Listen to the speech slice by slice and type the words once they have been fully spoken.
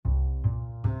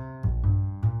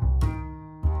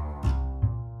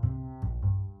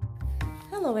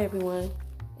Hello, everyone,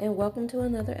 and welcome to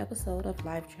another episode of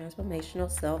Life Transformational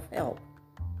Self-Help.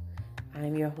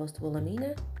 I'm your host,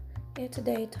 Wilhelmina, and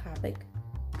today's topic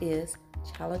is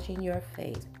Challenging Your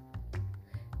Faith.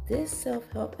 This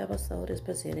self-help episode is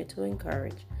presented to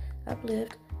encourage,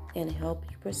 uplift, and help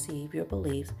you perceive your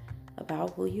beliefs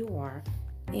about who you are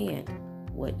and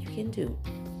what you can do.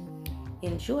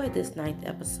 Enjoy this 9th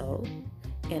episode,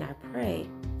 and I pray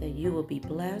that you will be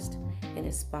blessed and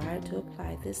inspired to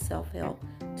apply this self-help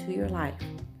to your life.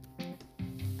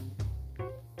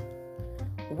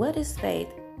 What is faith,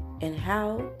 and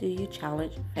how do you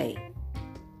challenge faith?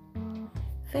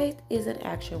 Faith is an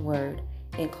action word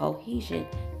in cohesion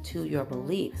to your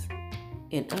beliefs.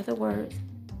 In other words,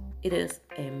 it is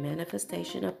a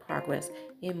manifestation of progress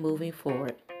in moving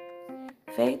forward.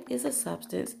 Faith is a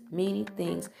substance, meaning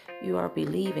things you are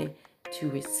believing to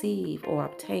receive or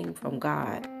obtain from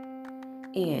God.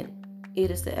 And it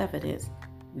is the evidence,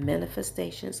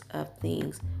 manifestations of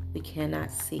things we cannot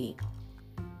see.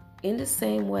 In the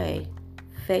same way,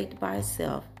 faith by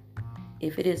itself,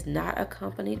 if it is not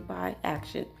accompanied by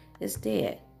action, is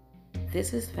dead.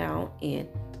 This is found in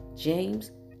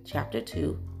James chapter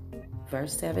 2,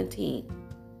 verse 17.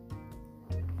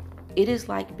 It is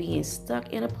like being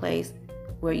stuck in a place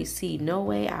where you see no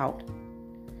way out.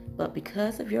 But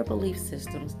because of your belief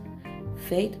systems,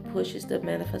 faith pushes the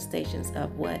manifestations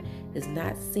of what is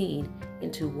not seen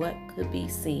into what could be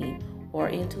seen or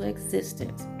into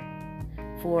existence.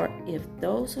 For if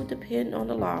those who depend on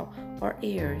the law are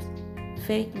heirs,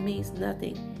 faith means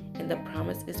nothing and the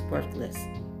promise is worthless.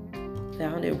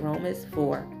 Found in Romans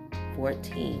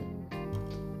 4:14.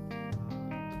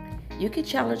 You can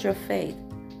challenge your faith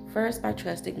first by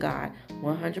trusting God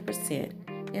 100%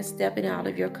 and stepping out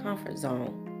of your comfort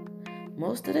zone.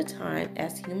 Most of the time,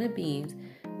 as human beings,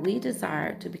 we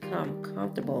desire to become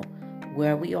comfortable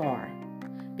where we are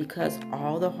because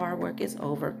all the hard work is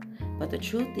over. But the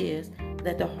truth is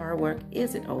that the hard work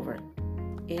isn't over.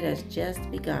 It has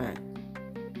just begun.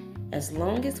 As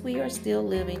long as we are still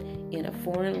living in a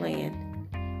foreign land,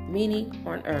 meaning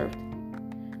on earth,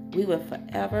 we will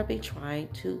forever be trying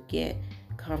to get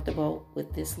comfortable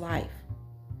with this life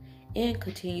and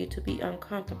continue to be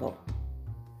uncomfortable.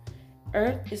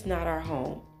 Earth is not our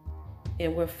home,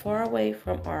 and we're far away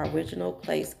from our original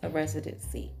place of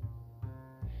residency.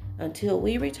 Until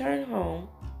we return home,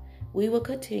 we will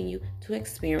continue to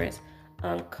experience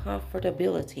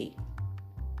uncomfortability.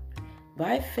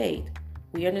 By faith,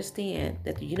 we understand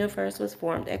that the universe was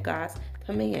formed at God's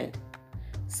command,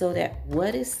 so that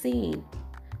what is seen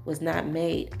was not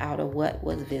made out of what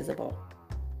was visible.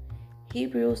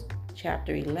 Hebrews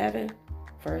chapter 11,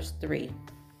 verse 3.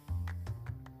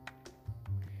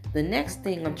 The next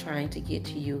thing I'm trying to get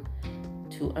to you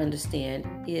to understand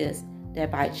is that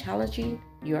by challenging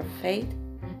your faith,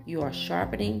 you are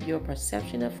sharpening your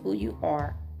perception of who you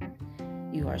are.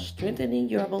 You are strengthening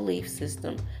your belief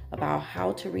system about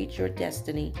how to reach your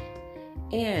destiny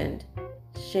and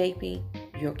shaping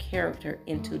your character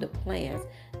into the plans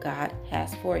God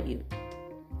has for you.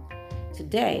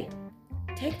 Today,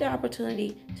 take the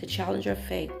opportunity to challenge your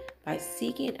faith by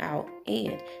seeking out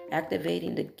and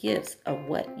activating the gifts of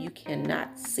what you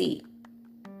cannot see.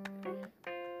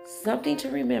 Something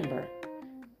to remember,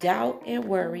 doubt and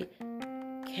worry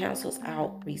cancels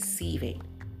out receiving.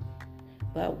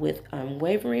 But with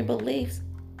unwavering beliefs,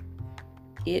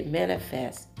 it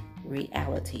manifests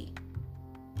reality.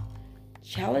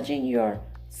 Challenging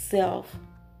yourself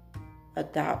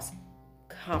adopts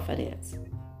confidence,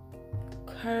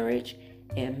 courage,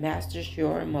 and masters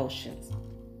your emotions.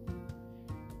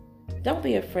 Don't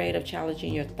be afraid of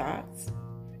challenging your thoughts,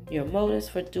 your motives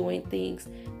for doing things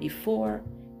before,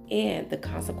 and the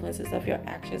consequences of your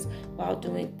actions while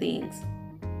doing things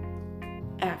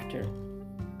after.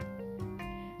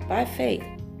 By faith,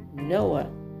 Noah,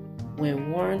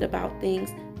 when warned about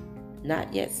things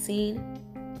not yet seen,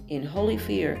 in holy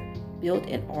fear, built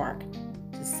an ark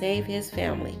to save his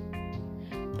family.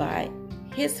 By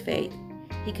his faith,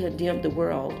 he condemned the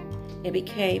world and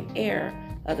became heir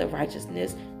of the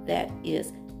righteousness that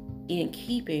is in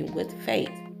keeping with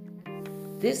faith.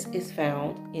 This is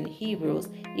found in Hebrews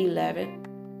 11,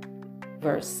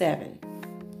 verse 7.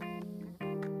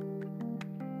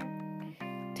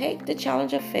 Take the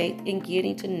challenge of faith in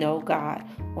getting to know God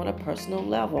on a personal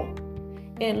level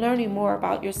and learning more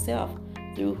about yourself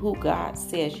through who God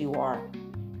says you are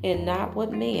and not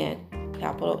what man,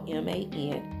 capital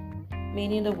M-A-N,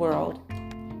 meaning the world,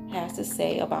 has to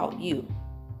say about you.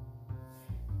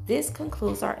 This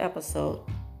concludes our episode.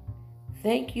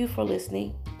 Thank you for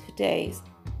listening to today's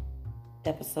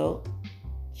episode,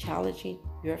 Challenging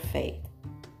Your Faith.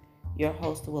 Your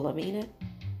host, Wilhelmina.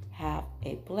 Have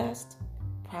a blessed,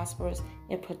 prosperous,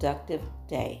 and productive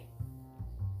day.